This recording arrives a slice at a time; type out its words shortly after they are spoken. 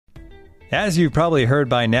As you've probably heard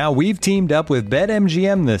by now, we've teamed up with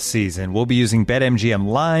BetMGM this season. We'll be using BetMGM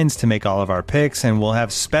lines to make all of our picks, and we'll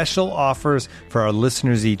have special offers for our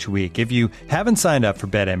listeners each week. If you haven't signed up for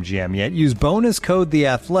BetMGM yet, use bonus code The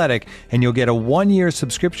Athletic, and you'll get a 1-year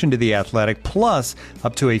subscription to The Athletic, plus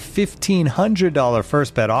up to a $1,500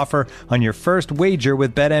 first bet offer on your first wager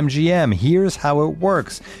with BetMGM. Here's how it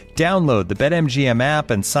works. Download the BetMGM app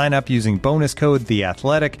and sign up using bonus code The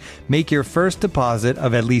Athletic. Make your first deposit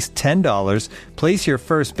of at least $10. Place your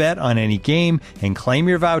first bet on any game and claim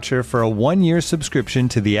your voucher for a 1-year subscription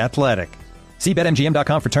to The Athletic. See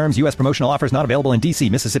BetMGM.com for terms. U.S. promotional offers not available in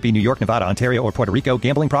D.C., Mississippi, New York, Nevada, Ontario, or Puerto Rico.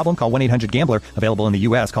 Gambling problem? Call 1-800-GAMBLER. Available in the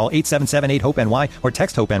U.S. Call 877-8-HOPE-NY or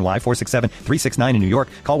text HOPE-NY 467-369 in New York.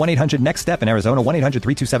 Call 1-800-NEXT-STEP in Arizona.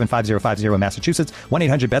 1-800-327-5050 in Massachusetts.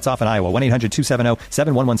 1-800-BETS-OFF in Iowa.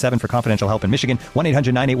 1-800-270-7117 for confidential help in Michigan.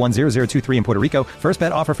 1-800-981-0023 in Puerto Rico. First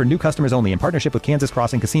bet offer for new customers only in partnership with Kansas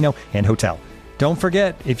Crossing Casino and Hotel. Don't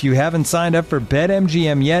forget, if you haven't signed up for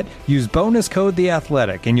BetMGM yet, use bonus code The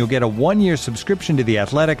Athletic, and you'll get a 1-year subscription to The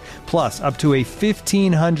Athletic, plus up to a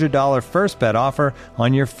 $1,500 first bet offer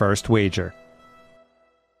on your first wager.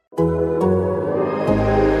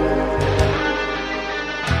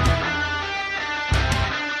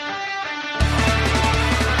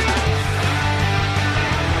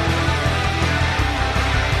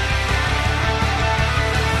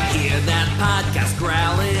 Hear that podcast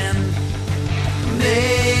growling,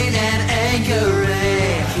 mean and angry.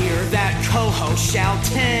 Hear that co-host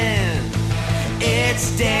shouting,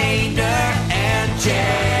 it's Daner and Jay.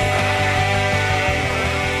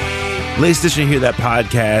 Latest edition of Hear That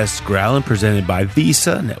Podcast, growling, presented by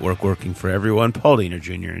Visa, network working for everyone. Paul Daner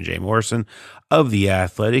Jr. and Jay Morrison of The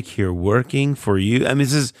Athletic here working for you. I mean,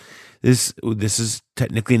 this is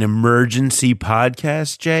technically an emergency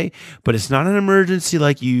podcast, Jay, but it's not an emergency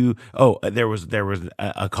like there was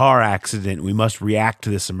a car accident. We must react to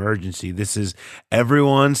this emergency. This is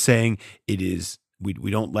everyone saying it is, we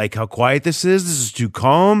don't like how quiet this is. This is too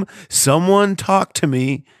calm. Someone talk to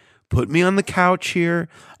me, put me on the couch here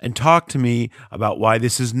and talk to me about why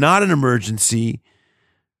this is not an emergency,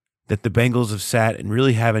 that the Bengals have sat and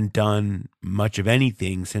really haven't done much of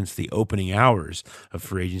anything since the opening hours of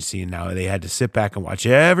free agency, and now they had to sit back and watch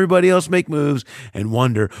everybody else make moves and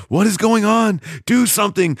wonder, what is going on? Do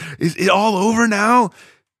something. Is it all over now?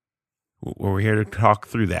 Well, we're here to talk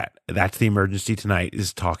through that. That's the emergency tonight,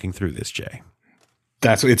 is talking through this, Jay.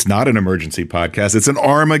 It's not an emergency podcast. It's an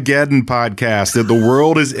Armageddon podcast. The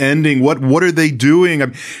world is ending. What are they doing?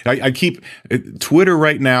 I keep Twitter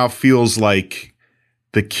right now feels like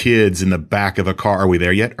the kids in the back of a car. Are we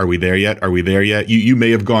there yet? Are we there yet? Are we there yet? You may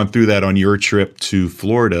have gone through that on your trip to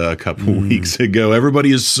Florida a couple weeks ago.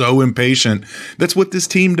 Everybody is so impatient. That's what this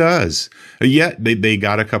team does. Yet they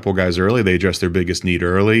got a couple guys early. They addressed their biggest need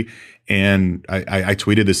early. And I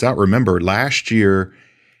tweeted this out. Remember, last year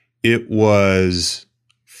it was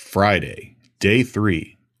Friday, day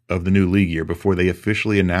 3 of the new league year, before they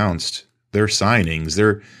officially announced their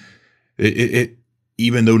signings.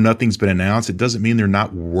 Even though nothing's been announced, it doesn't mean they're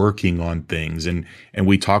not working on things. And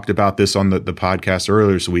we talked about this on the podcast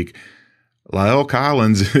earlier this week. La'el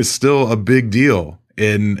Collins is still a big deal.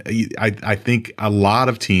 And I think a lot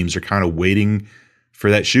of teams are kind of waiting for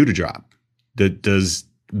that shoe to drop.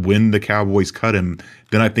 When the Cowboys cut him,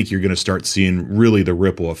 then I think you're going to start seeing really the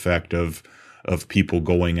ripple effect of people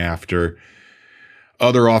going after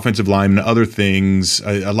other offensive linemen, other things.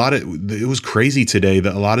 It was crazy today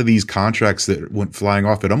that a lot of these contracts that went flying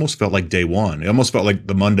off, it almost felt like day one. It almost felt like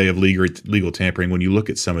the Monday of legal tampering when you look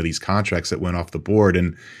at some of these contracts that went off the board.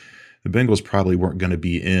 And the Bengals probably weren't going to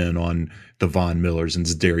be in on the Von Millers and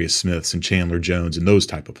Zadarius Smiths and Chandler Jones and those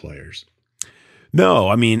type of players. No,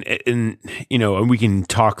 I mean, and we can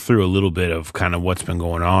talk through a little bit of kind of what's been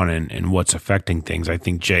going on and what's affecting things. I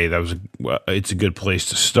think, Jay, it's a good place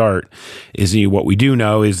to start. What we do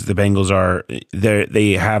know is the Bengals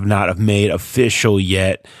they have not made official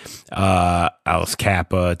yet Alice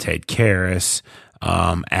Kappa, Ted Karras,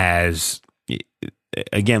 as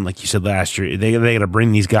again, like you said last year, they got to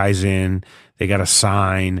bring these guys in. They got to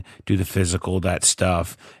sign, do the physical, that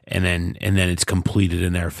stuff, and then it's completed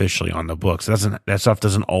and they're officially on the books. That stuff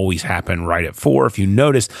doesn't always happen right at 4. If you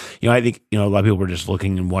notice, I think a lot of people were just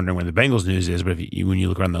looking and wondering where the Bengals news is. But when you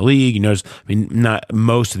look around the league, you notice, not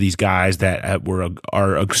most of these guys that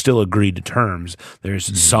are still agreed to terms.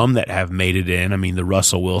 There's some that have made it in. The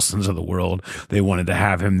Russell Wilsons of the world, they wanted to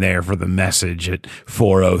have him there for the message at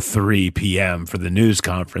 4:03 p.m. for the news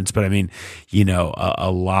conference. But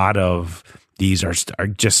a lot of these are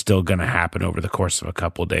just still going to happen over the course of a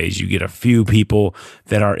couple of days. You get a few people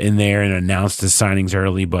that are in there and announced as signings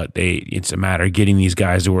early, but it's a matter of getting these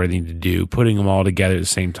guys to where they need to do, putting them all together at the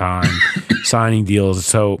same time, signing deals.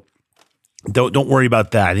 So don't worry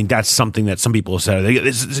about that. I think that's something that some people have said.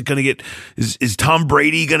 Is Tom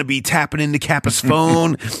Brady going to be tapping into Kappa's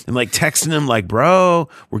phone and like texting him like, bro,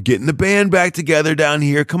 we're getting the band back together down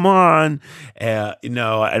here. Come on.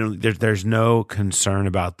 No, I don't. There's no concern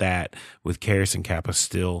about that with Karras and Kappa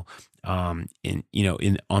still on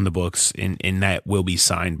the books, and that will be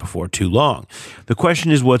signed before too long. The question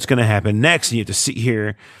is what's going to happen next. And you have to sit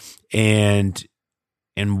here and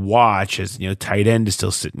watch as tight end is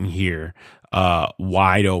still sitting here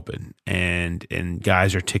wide open and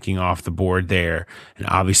guys are ticking off the board there, and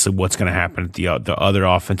obviously what's going to happen at the other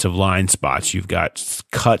offensive line spots. You've got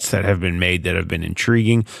cuts that have been made that have been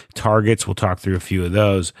intriguing, targets, we'll talk through a few of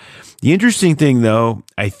those. The interesting thing though,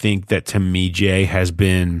 I think that to me, Jay, has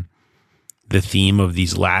been the theme of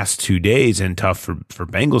these last 2 days, and tough for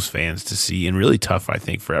Bengals fans to see, and really tough, I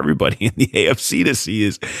think, for everybody in the AFC to see,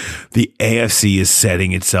 is the AFC is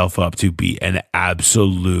setting itself up to be an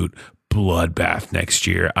absolute bloodbath next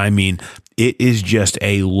year. I mean, it is just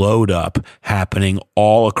a load up happening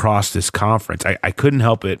all across this conference. I couldn't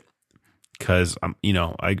help it because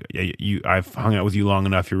I've hung out with you long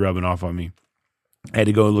enough. You're rubbing off on me. I had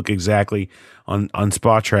to go look exactly on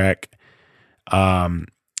SpotTrack.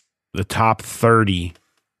 The top 30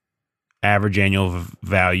 average annual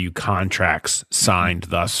value contracts signed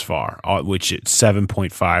thus far, which is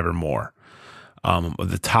 7.5 or more. Of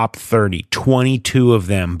the top 30, 22 of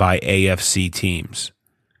them by AFC teams.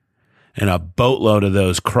 And a boatload of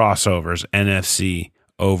those crossovers, NFC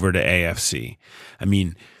over to AFC. I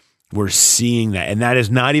mean, we're seeing that. And that is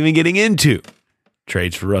not even getting into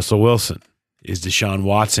trades for Russell Wilson. Is Deshaun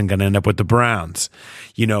Watson going to end up with the Browns?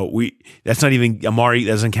 That's not even Amari,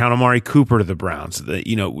 doesn't count Amari Cooper to the Browns.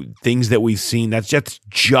 Things that we've seen, that's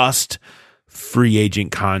just free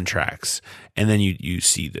agent contracts. And then you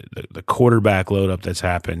see the quarterback load up that's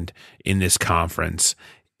happened in this conference.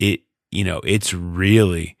 It's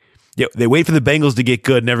really, they wait for the Bengals to get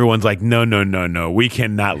good and everyone's like, no, we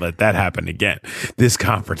cannot let that happen again. This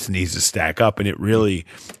conference needs to stack up. And it really,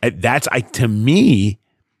 to me,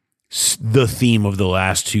 the theme of the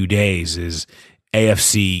last 2 days is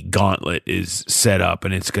AFC gauntlet is set up,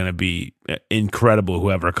 and it's going to be incredible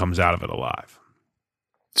whoever comes out of it alive.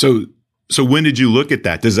 So when did you look at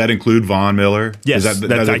that? Does that include Von Miller? Yes,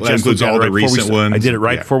 that includes all the recent ones. I did it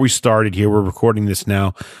before we started here. We're recording this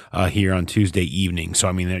now here on Tuesday evening, so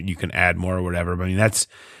I mean you can add more or whatever. But I mean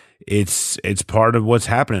it's part of what's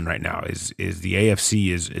happening right now. Is the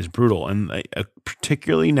AFC is brutal, and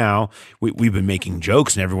particularly now we've been making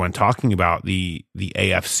jokes and everyone talking about the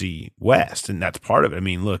AFC West, and that's part of it. I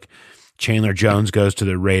mean, look. Chandler Jones goes to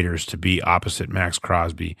the Raiders to be opposite Max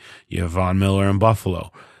Crosby. You have Von Miller in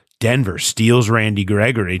Buffalo. Denver steals Randy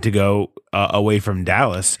Gregory to go away from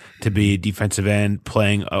Dallas to be a defensive end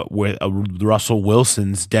playing with Russell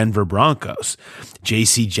Wilson's Denver Broncos.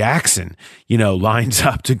 J.C. Jackson, lines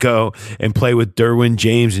up to go and play with Derwin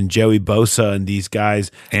James and Joey Bosa and these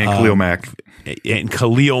guys. And Khalil Mack. And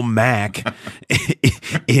Khalil Mack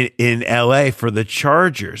in LA for the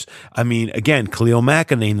Chargers. I mean, again, Khalil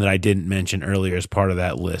Mack, a name that I didn't mention earlier as part of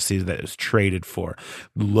that list that was traded for.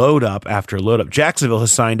 Load up after load up. Jacksonville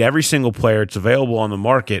has signed every single player that's available on the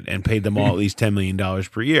market and paid them all at least $10 million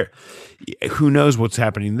per year. Who knows what's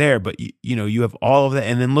happening there, but you have all of that.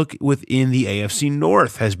 And then look within the AFC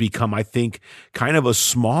North has become, I think, kind of a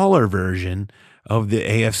smaller version of the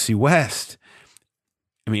AFC West.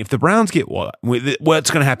 I mean, if the Browns get what's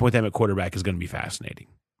going to happen with them at quarterback is going to be fascinating.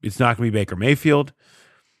 It's not going to be Baker Mayfield.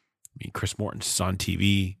 I mean, Chris Morton's on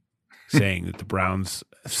TV saying that the Browns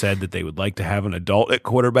said that they would like to have an adult at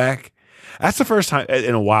quarterback. That's the first time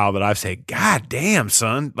in a while that I've said, God damn,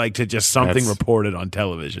 son, like to just something reported on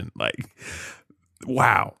television. Like,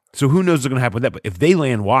 wow. So who knows what's going to happen with that? But if they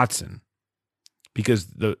land Watson, because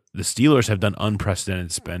the Steelers have done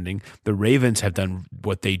unprecedented spending. The Ravens have done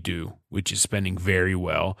what they do, which is spending very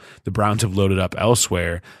well. The Browns have loaded up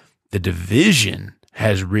elsewhere. The division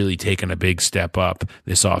has really taken a big step up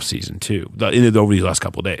this offseason too, over these last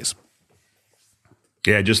couple of days.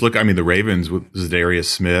 Yeah, just look. I mean, the Ravens with Zadarius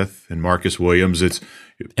Smith and Marcus Williams.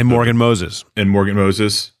 And Morgan Moses.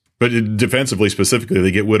 But defensively, specifically,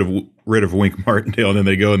 they get rid of Wink Martindale, and then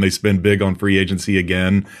they go and they spend big on free agency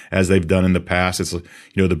again, as they've done in the past. It's the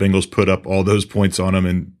Bengals put up all those points on them,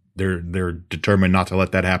 and they're determined not to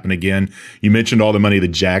let that happen again. You mentioned all the money the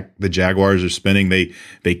Jaguars are spending.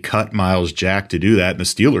 They cut Myles Jack to do that, and the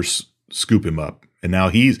Steelers scoop him up And now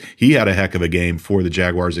he had a heck of a game for the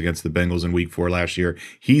Jaguars against the Bengals in week 4 last year.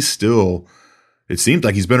 He's still, it seems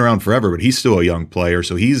like he's been around forever, but he's still a young player.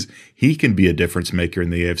 So he can be a difference maker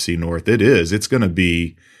in the AFC North. It's going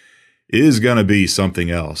to be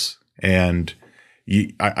something else. And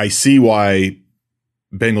I see why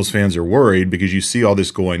Bengals fans are worried, because you see all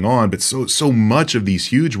this going on, but so much of these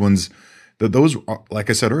huge ones, that those, like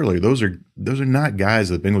I said earlier, those are not guys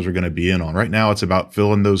that the Bengals are going to be in on. Right now, it's about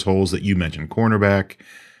filling those holes that you mentioned: cornerback,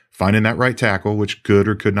 finding that right tackle, which could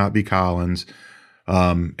or could not be Collins,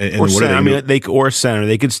 and or what center. Or center.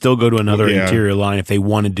 They could still go to another interior line if they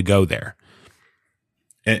wanted to go there.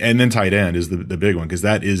 And then tight end is the big one, because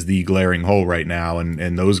that is the glaring hole right now.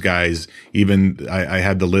 And those guys, even I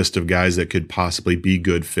had the list of guys that could possibly be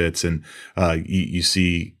good fits. And you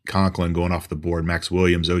see Conklin going off the board, Max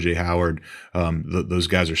Williams, OJ Howard. Those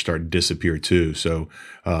guys are starting to disappear too. So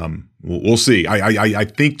we'll see. I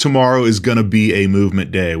think tomorrow is going to be a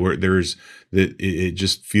movement day where it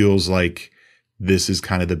just feels like this is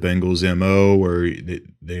kind of the Bengals MO, where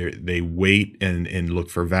they wait and look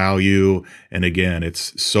for value. And again,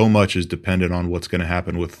 it's so much is dependent on what's going to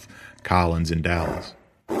happen with Collins in Dallas.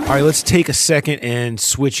 All right, let's take a second and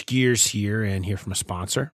switch gears here and hear from a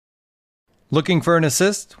sponsor. Looking for an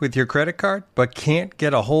assist with your credit card, but can't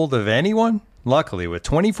get a hold of anyone? Luckily, with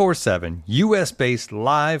 24/7 U.S.-based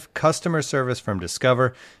live customer service from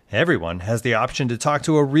Discover, everyone has the option to talk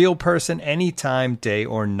to a real person anytime, day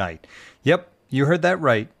or night. Yep. You heard that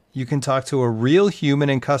right. You can talk to a real human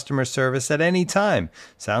in customer service at any time.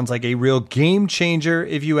 Sounds like a real game changer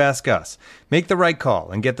if you ask us. Make the right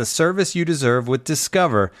call and get the service you deserve with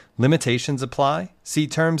Discover. Limitations apply. See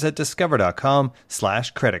terms at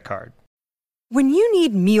discover.com/creditcard. When you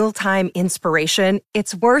need mealtime inspiration,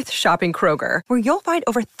 it's worth shopping Kroger, where you'll find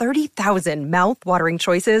over 30,000 mouth-watering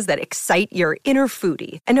choices that excite your inner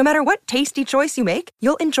foodie. And no matter what tasty choice you make,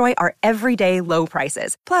 you'll enjoy our everyday low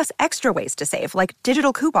prices, plus extra ways to save, like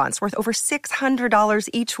digital coupons worth over $600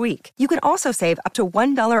 each week. You can also save up to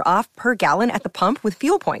 $1 off per gallon at the pump with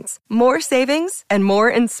fuel points. More savings and more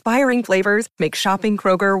inspiring flavors make shopping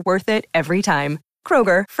Kroger worth it every time.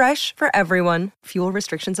 Kroger, fresh for everyone. Fuel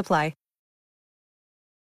restrictions apply.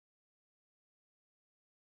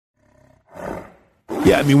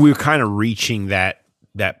 Yeah, I mean, we're kind of reaching that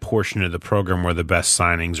portion of the program where the best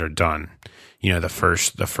signings are done. You know, the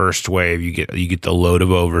first wave, you get the load of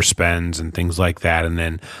overspends and things like that, and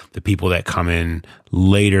then the people that come in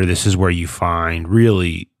later, this is where you find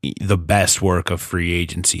really the best work of free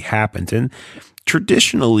agency happens. And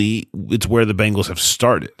traditionally, it's where the Bengals have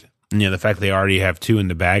started. You know, the fact they already have 2 in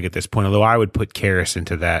the bag at this point, although I would put Karras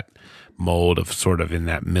into that mold of sort of in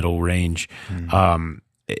that middle range.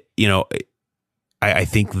 You know, I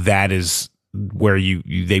think that is where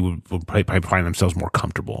they would probably find themselves more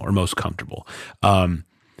comfortable or most comfortable.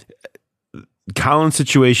 Collins'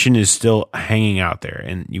 situation is still hanging out there,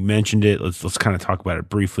 and you mentioned it. Let's kind of talk about it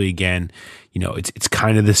briefly again. You know, it's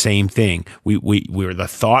kind of the same thing. We were, the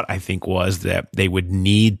thought, I think, was that they would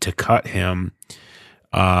need to cut him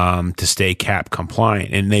to stay cap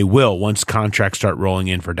compliant, and they will. Once contracts start rolling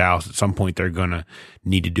in for Dallas, at some point they're going to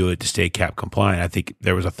need to do it to stay cap compliant. I think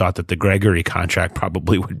there was a thought that the Gregory contract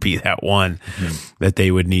probably would be that one that they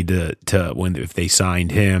would need to if they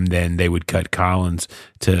signed him, then they would cut Collins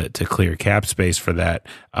to clear cap space for that.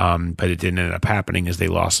 But it didn't end up happening as they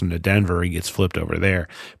lost him to Denver. He gets flipped over there.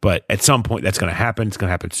 But at some point that's going to happen. It's going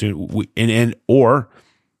to happen soon. Or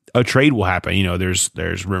a trade will happen. You know,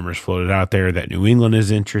 there's rumors floated out there that New England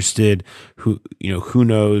is interested. Who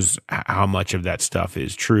knows how much of that stuff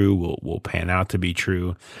is true, will pan out to be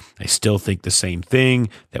true. I still think the same thing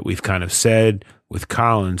that we've kind of said with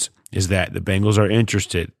Collins is that the Bengals are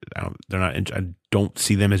interested. I don't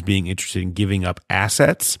see them as being interested in giving up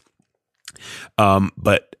assets.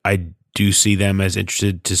 But I do see them as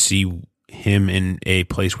interested to see him in a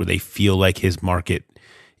place where they feel like his market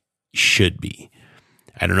should be.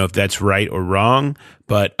 I don't know if that's right or wrong,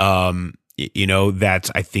 but I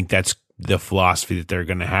think that's the philosophy that they're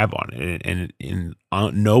going to have on it, and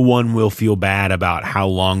no one will feel bad about how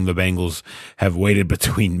long the Bengals have waited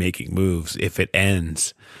between making moves if it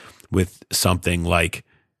ends with something like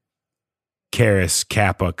Karras,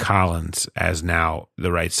 Kappa, Collins as now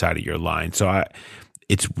the right side of your line. So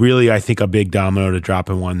it's really, I think, a big domino to drop,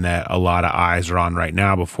 in one that a lot of eyes are on right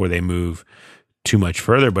now before they move too much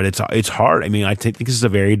further. But it's hard. I mean, I think this is a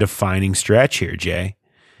very defining stretch here, Jay.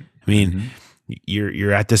 I mean,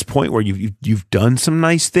 you're at this point where you've done some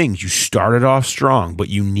nice things. You started off strong, but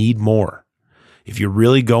you need more. if you're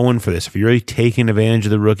really going for this, if you're really taking advantage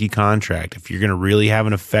of the rookie contract, if you're going to really have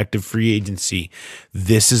an effective free agency,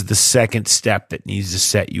 this is the second step that needs to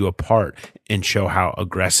set you apart and show how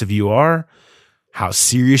aggressive you are, how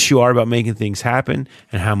serious you are about making things happen,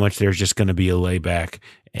 and how much there's just going to be a layback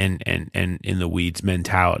and in the weeds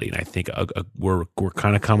mentality. And I think we're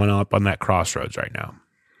kind of coming up on that crossroads right now.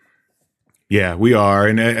 Yeah, we are.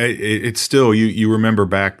 And it's still, you remember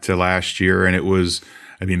back to last year, and it was,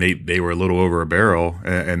 I mean, they were a little over a barrel,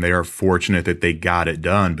 and they are fortunate that they got it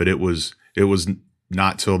done. But it was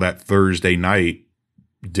not till that Thursday night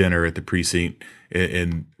dinner at the precinct,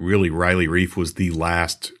 and really Riley Reiff was the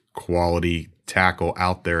last quality tackle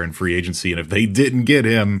out there in free agency. And if they didn't get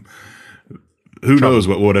him, who knows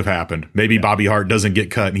what would have happened? Maybe Bobby Hart doesn't get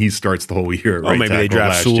cut and he starts the whole year. Or maybe they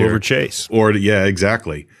draft Sewell over Chase. Or yeah,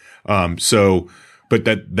 exactly. But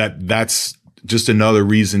that's just another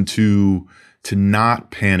reason to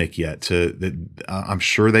not panic yet. I'm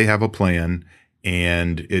sure they have a plan,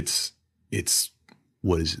 and it's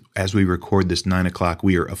as we record this 9:00,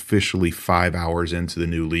 we are officially 5 hours into the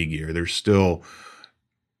new league year. There's still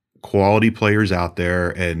quality players out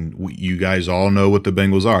there, and you guys all know what the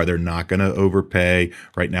Bengals are. They're not going to overpay.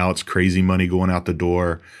 Right now, it's crazy money going out the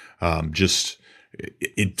door.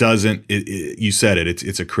 It doesn't. You said it.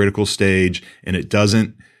 It's a critical stage, and it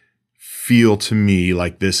doesn't feel to me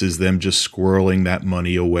like this is them just squirreling that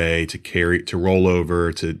money away to roll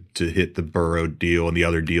over to hit the Burrow deal and the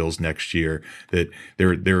other deals next year. That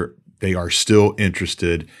they are still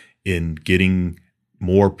interested in getting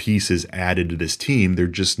more pieces added to this team. They're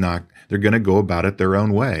just not. They're going to go about it their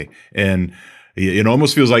own way, and it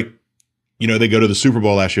almost feels like, they go to the Super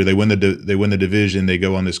Bowl last year. They win the division. They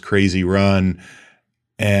go on this crazy run,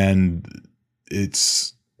 and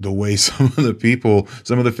it's the way some of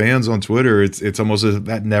the fans on Twitter, it's almost as if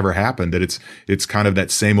that never happened. That it's kind of that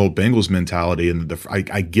same old Bengals mentality, and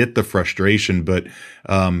I get the frustration, but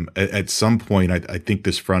at some point, I think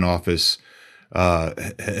this front office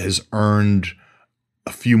has earned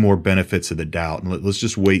a few more benefits of the doubt, and let's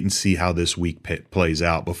just wait and see how this week plays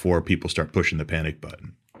out before people start pushing the panic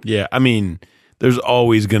button. Yeah, I mean, there's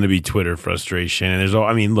always going to be Twitter frustration,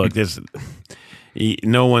 and look, there's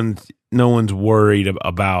no one's worried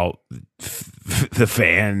about the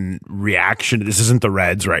fan reaction. This isn't the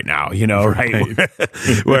Reds right now,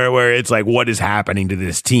 right? where it's like, what is happening to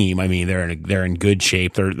this team? I mean, they're in good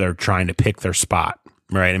shape. They're trying to pick their spot,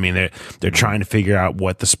 right? I mean, they're trying to figure out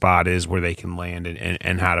what the spot is where they can land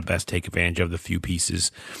and how to best take advantage of the few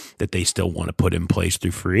pieces that they still want to put in place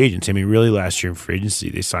through free agency. I mean, really, last year in free agency,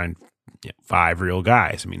 they signed 5 real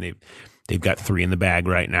guys. I mean, they've got 3 in the bag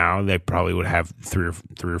right now. They probably would have three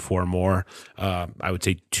or four more. I would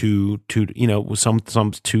say two, some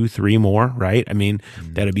 2, 3 more, right? I mean,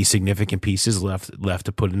 that'd be significant pieces left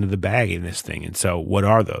to put into the bag in this thing. And so, what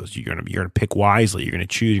are those? You're gonna pick wisely. You're gonna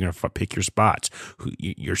choose. You're gonna pick your spots.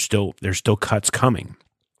 There's still cuts coming.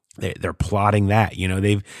 They're plotting that.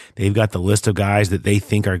 They've got the list of guys that they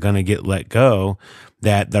think are gonna get let go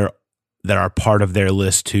that are part of their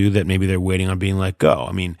list too. That maybe they're waiting on being let go.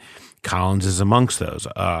 I mean, Collins is amongst those.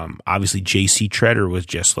 Obviously, J.C. Treader was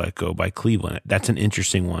just let go by Cleveland. That's an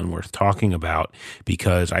interesting one worth talking about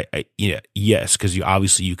because because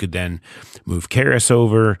you could then move Karras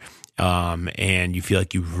over, and you feel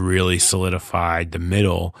like you've really solidified the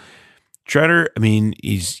middle. Treader, I mean,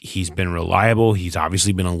 he's been reliable. He's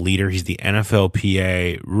obviously been a leader. He's the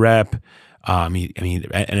NFLPA rep.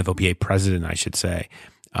 NFLPA president, I should say.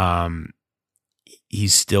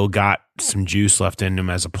 He's still got some juice left in him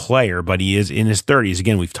as a player, but he is in his 30s.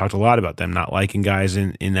 Again, we've talked a lot about them not liking guys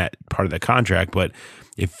in that part of the contract, but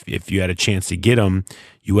if you had a chance to get him,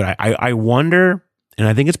 you would. I wonder, and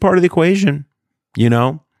I think it's part of the equation,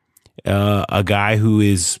 a guy who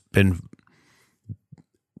has been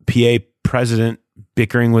PA president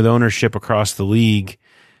bickering with ownership across the league.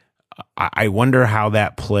 I wonder how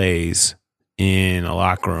that plays in a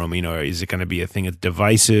locker room. Is it going to be a thing that's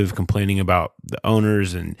divisive, complaining about the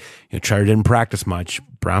owners, and Treader didn't practice much.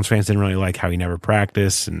 Browns fans didn't really like how he never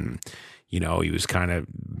practiced, and he was kind of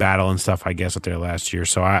battling stuff, I guess, up there last year.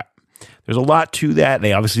 So there's a lot to that.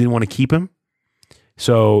 They obviously didn't want to keep him.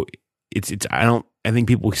 So I think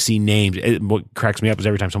people see names. What cracks me up is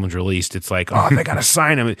every time someone's released, it's like, oh, they got to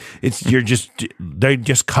sign him. They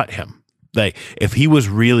just cut him. Like, if he was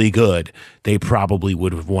really good, they probably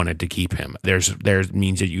would have wanted to keep him. There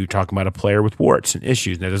means that you're talking about a player with warts and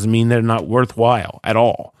issues. That doesn't mean they're not worthwhile at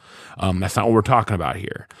all. That's not what we're talking about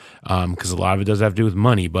here, because a lot of it does have to do with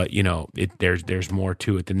money. But there's more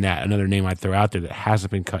to it than that. Another name I'd throw out there that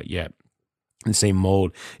hasn't been cut yet in the same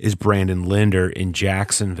mold is Brandon Linder in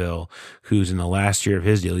Jacksonville, who's in the last year of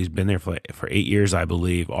his deal. He's been there for 8 years, I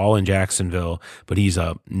believe, all in Jacksonville, but he's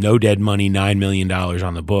a no dead money, $9 million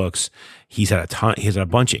on the books. He's had a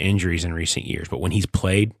bunch of injuries in recent years, but when he's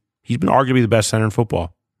played, he's been arguably the best center in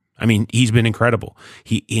football. I mean, he's been incredible.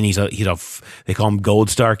 They call him Gold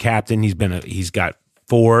Star captain. He's got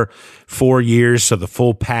four years, so the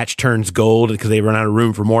full patch turns gold because they run out of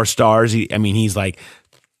room for more stars. He's like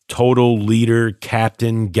total leader,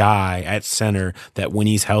 captain guy at center that when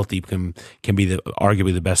he's healthy can be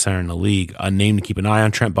arguably the best center in the league. A name to keep an eye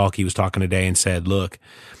on. Trent Baalke was talking today and said, look,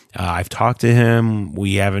 I've talked to him.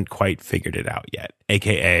 We haven't quite figured it out yet,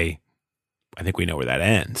 AKA I think we know where that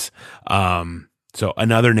ends. So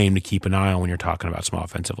another name to keep an eye on when you're talking about small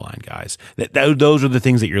offensive line guys. Those are the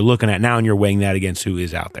things that you're looking at now, and you're weighing that against who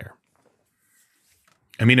is out there.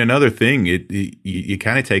 I mean, another thing, you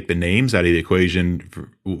kind of take the names out of the equation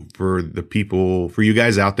for the people, for you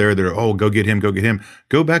guys out there that are, go get him.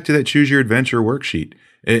 Go back to that Choose Your Adventure worksheet.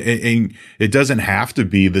 And it doesn't have to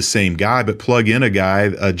be the same guy, but plug in a guy,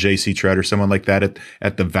 a JC Tread or someone like that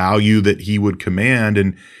at the value that he would command.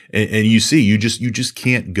 And you see, you just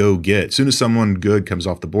can't go get, as soon as someone good comes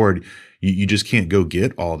off the board, you just can't go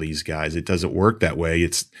get all these guys. It doesn't work that way.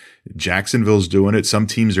 Jacksonville's doing it. Some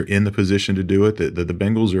teams are in the position to do it. The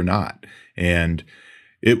Bengals are not. And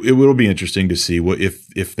it will be interesting to see what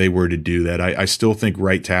if they were to do that. I still think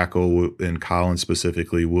right tackle and Collins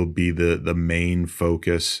specifically will be the main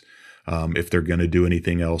focus. If they're going to do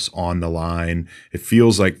anything else on the line, it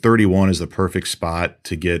feels like 31 is the perfect spot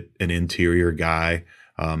to get an interior guy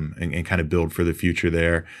and kind of build for the future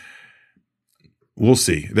there. We'll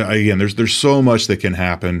see. Again, there's so much that can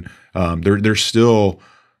happen. There's still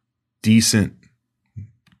decent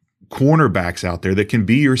cornerbacks out there that can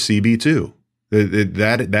be your CB2.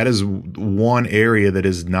 That is one area that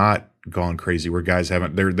has not gone crazy where guys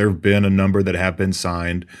haven't. There have been a number that have been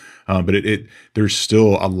signed, but there's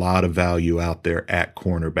still a lot of value out there at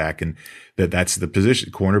cornerback, and that's the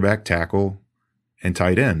position: cornerback, tackle, and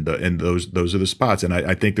tight end. And those are the spots. And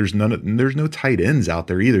I think there's no tight ends out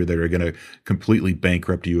there either that are going to completely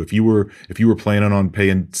bankrupt you. If you were planning on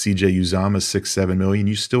paying CJ Uzomah $6-7 million,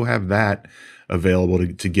 you still have that available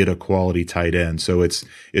to get a quality tight end. So it's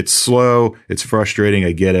slow, it's frustrating,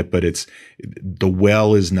 I get it, but the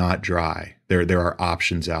well is not dry. There are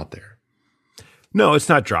options out there. No, it's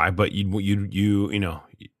not dry, but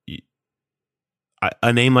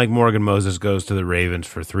a name like Morgan Moses goes to the Ravens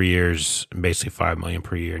for 3 years and basically $5 million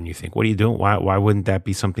per year, and you think, what are you doing? Why wouldn't that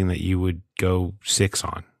be something that you would go 6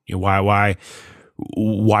 on? Why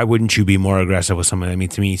wouldn't you be more aggressive with someone? I mean,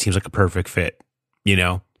 to me, he seems like a perfect fit,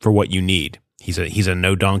 for what you need. He's a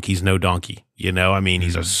no donkey, I mean,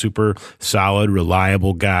 he's a super solid,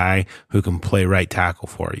 reliable guy who can play right tackle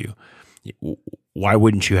for you. Why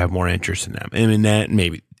wouldn't you have more interest in them? And in that,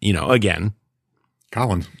 maybe, again,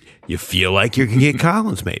 Collins. You feel like you can get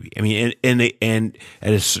Collins, maybe. I mean, and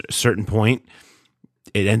at a certain point,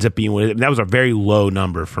 it ends up being that was a very low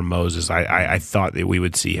number for Moses. I thought that we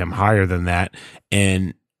would see him higher than that,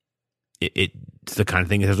 and it's the kind of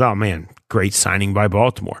thing that says, oh man, great signing by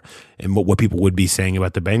Baltimore. And what people would be saying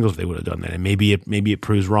about the Bengals if they would have done that. And maybe it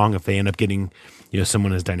proves wrong if they end up getting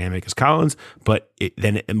someone as dynamic as Collins. But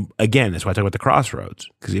then again, that's why I talk about the crossroads.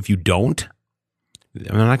 Because if you don't,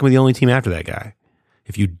 I'm not going to be the only team after that guy.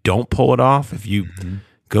 If you don't pull it off, if you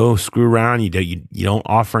go screw around, you don't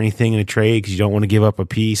offer anything in a trade because you don't want to give up a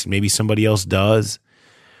piece, maybe somebody else does,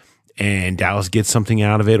 and Dallas gets something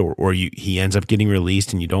out of it, or he ends up getting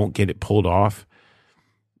released and you don't get it pulled off,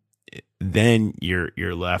 then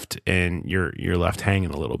you're left and you're left hanging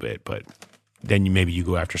a little bit. But then maybe you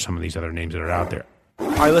go after some of these other names that are out there. All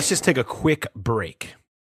right, let's just take a quick break.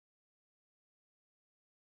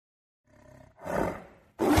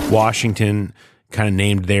 Washington kind of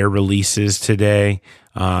named their releases today.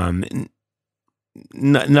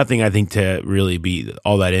 Nothing I think to really be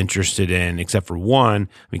all that interested in, except for one.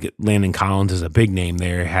 I mean, Landon Collins is a big name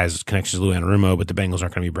there, has connections to Lou Anarumo, but the Bengals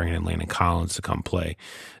aren't going to be bringing in Landon Collins to come play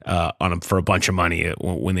on him for a bunch of money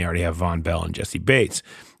when they already have Von Bell and Jesse Bates.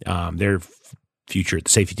 Their future at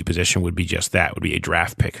the safety position would be just that, would be a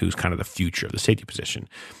draft pick who's kind of the future of the safety position.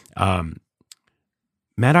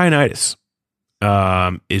 Matt Ioannidis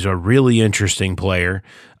is a really interesting player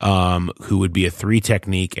who would be a 3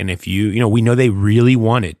 technique. And if we know they really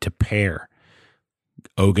wanted to pair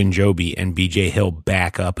Ogunjobi and BJ Hill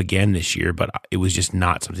back up again this year, but it was just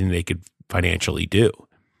not something they could financially do.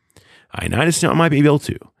 Ioannidis might be able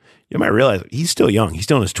to. You might realize he's still young. He's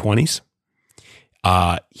still in his 20s.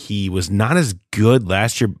 He was not as good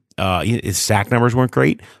last year His sack numbers weren't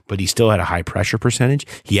great, but he still had a high pressure percentage.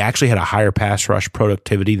 He actually had a higher pass rush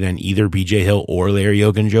productivity than either BJ Hill or Larry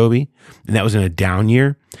Ogunjobi, and that was in a down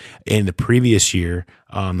year. In the previous year,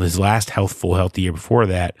 his last full healthy year before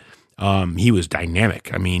that, he was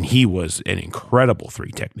dynamic. I mean, he was an incredible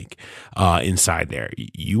 3 technique inside there.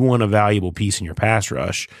 You want a valuable piece in your pass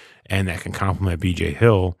rush, and that can complement BJ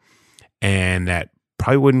Hill, and that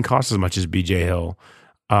probably wouldn't cost as much as BJ Hill.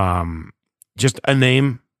 Just a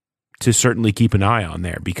name to certainly keep an eye on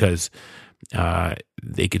there, because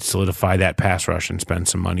they could solidify that pass rush and spend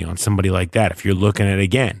some money on somebody like that. If you're looking at,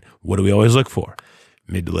 again, what do we always look for?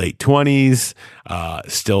 Mid to late 20s,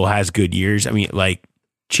 still has good years. I mean, like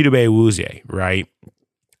Chidobe Awuzie, right?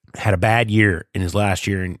 Had a bad year in his last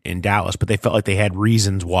year in Dallas, but they felt like they had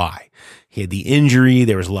reasons why. He had the injury.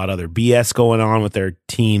 There was a lot of other BS going on with their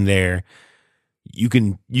team there. You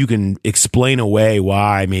can explain away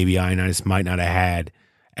why maybe Ioannidis might not have had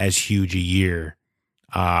as huge a year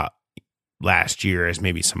last year as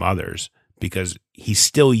maybe some others, because he's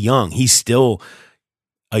still young. He's still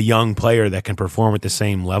a young player that can perform at the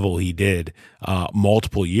same level he did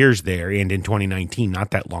multiple years there and in 2019,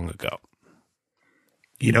 not that long ago.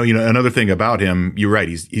 You know, another thing about him, you're right.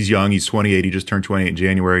 He's young. He's 28. He just turned 28 in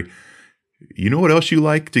January. You know what else you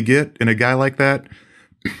like to get in a guy like that?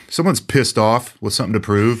 Someone's pissed off with something to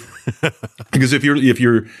prove. Because if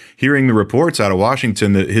you're hearing the reports out of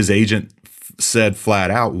Washington that his agent said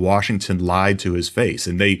flat out Washington lied to his face,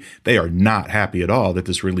 and they are not happy at all that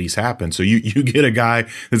this release happened. So you get a guy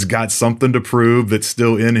that's got something to prove, that's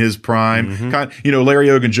still in his prime. Mm-hmm. Larry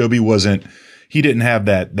Ogunjobi he didn't have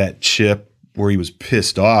that chip where he was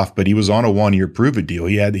pissed off, but he was on a 1-year prove-it deal.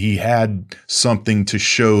 He had something to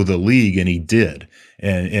show the league, and he did.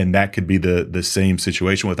 And that could be the same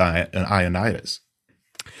situation with Ioannidis.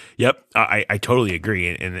 Yep, I totally agree,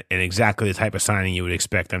 and exactly the type of signing you would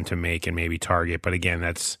expect them to make and maybe target. But again,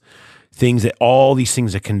 that's all these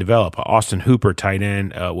things that can develop. Austin Hooper, tight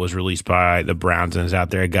end, was released by the Browns, and is out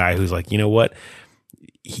there a guy who's like, you know what?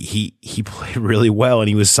 He played really well, and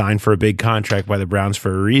he was signed for a big contract by the Browns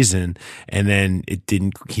for a reason, and then he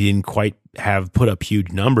didn't quite have put up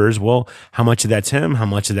huge numbers. Well, how much of that's him? How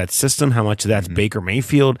much of that's system? How much of that's Baker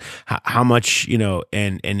Mayfield? How much,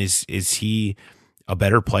 and is he a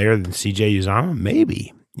better player than CJ Uzomah?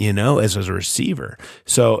 Maybe, as a receiver.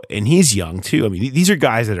 So, and he's young too. I mean, these are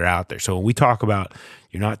guys that are out there. So when we talk about,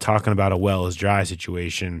 you're not talking about a well is dry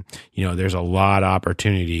situation. There's a lot of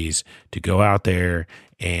opportunities to go out there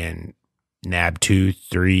and nab 2,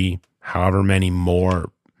 3, however many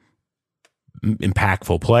more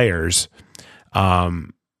impactful players,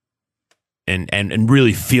 and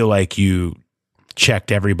really feel like you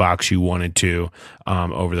checked every box you wanted to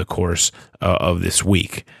over the course of this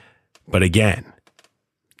week. But again,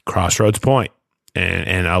 crossroads point,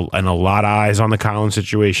 and a lot of eyes on the Collins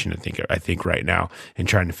situation. I think right now, and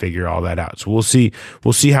trying to figure all that out. So we'll see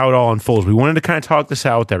how it all unfolds. We wanted to kind of talk this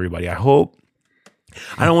out with everybody. I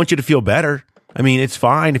don't want you to feel better. I mean, it's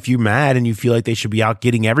fine if you're mad and you feel like they should be out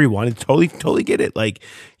getting everyone. And totally get it. Like,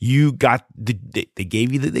 you got they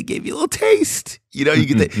gave you a little taste. You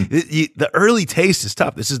get the early taste is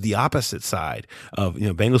tough. This is the opposite side of,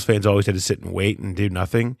 Bengals fans always had to sit and wait and do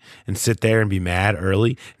nothing and sit there and be mad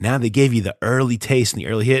early. Now they gave you the early taste and the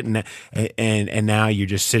early hit, and now you're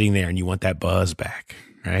just sitting there and you want that buzz back,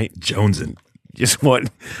 right? Jonesing. I just want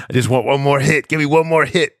one more hit. Give me one more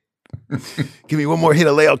hit. Give me one more hit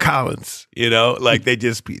of La'el Collins, like you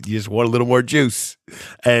just want a little more juice.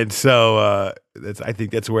 And so I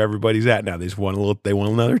think that's where everybody's at now. They want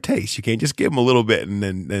another taste. You can't just give them a little bit and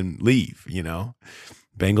then leave,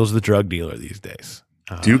 Bengals the drug dealer these days.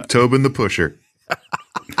 Duke Tobin the pusher.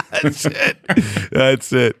 That's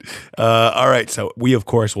it. All right. So we, of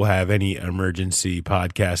course, will have any emergency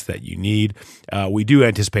podcast that you need. We do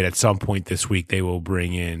anticipate at some point this week they will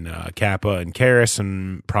bring in Kappa and Karras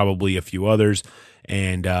and probably a few others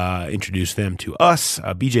and introduce them to us.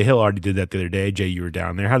 BJ Hill already did that the other day. Jay, you were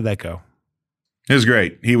down there. How did that go? It was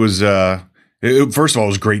great. He was first of all, it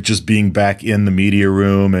was great just being back in the media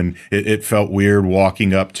room, and it felt weird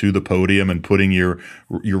walking up to the podium and putting your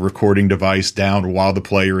recording device down while the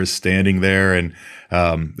player is standing there. And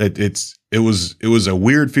it was a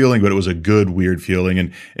weird feeling, but it was a good weird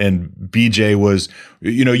feeling. And BJ was,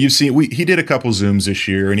 you've seen, he did a couple Zooms this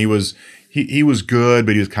year, and he was good,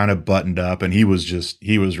 but he was kind of buttoned up, and he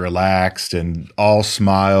was relaxed and all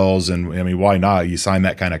smiles. And I mean, why not? You sign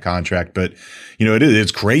that kind of contract, but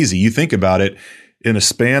it's crazy. You think about it, in a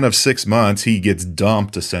span of 6 months, he gets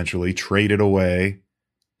dumped, essentially traded away,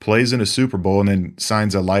 plays in a Super Bowl, and then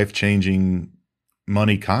signs a life-changing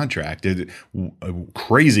money contract. A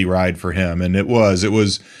crazy ride for him. And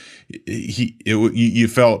you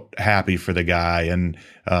felt happy for the guy, and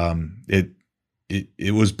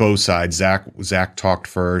it was both sides. Zach talked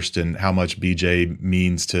first and how much BJ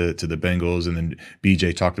means to the Bengals, and then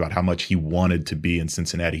BJ talked about how much he wanted to be in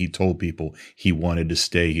Cincinnati. He told people he wanted to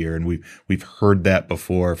stay here, and we've heard that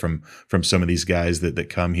before from some of these guys that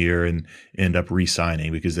come here and end up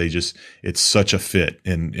re-signing because it's such a fit,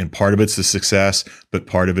 and part of it's the success, but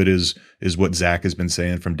part of it is what Zach has been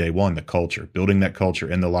saying from day one: the culture, building that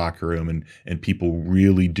culture in the locker room, and people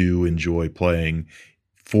really do enjoy playing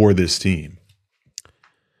for this team.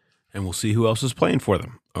 And we'll see who else is playing for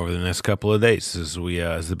them over the next couple of days as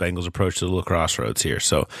the Bengals approach the little crossroads here.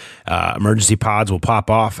 So emergency pods will pop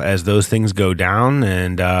off as those things go down,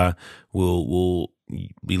 and we'll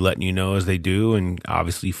be letting you know as they do. And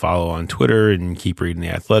obviously follow on Twitter and keep reading The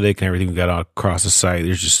Athletic and everything we got across the site.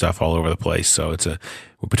 There's just stuff all over the place. So it's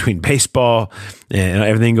between baseball and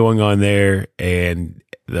everything going on there, and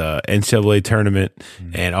the NCAA tournament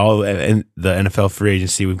and the NFL free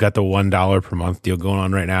agency. We've got the $1 per month deal going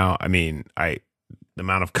on right now. I mean, the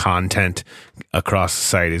amount of content across the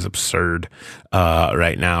site is absurd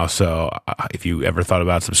right now. So if you ever thought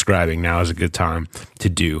about subscribing, now is a good time to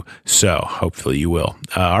do so. Hopefully you will.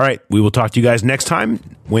 All right. We will talk to you guys next time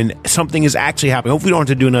when something is actually happening. Hopefully we don't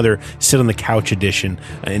have to do another sit on the couch edition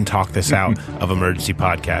and talk this out of Emergency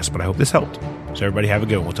Podcast, but I hope this helped. So everybody have a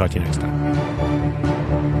good one. We'll talk to you next time.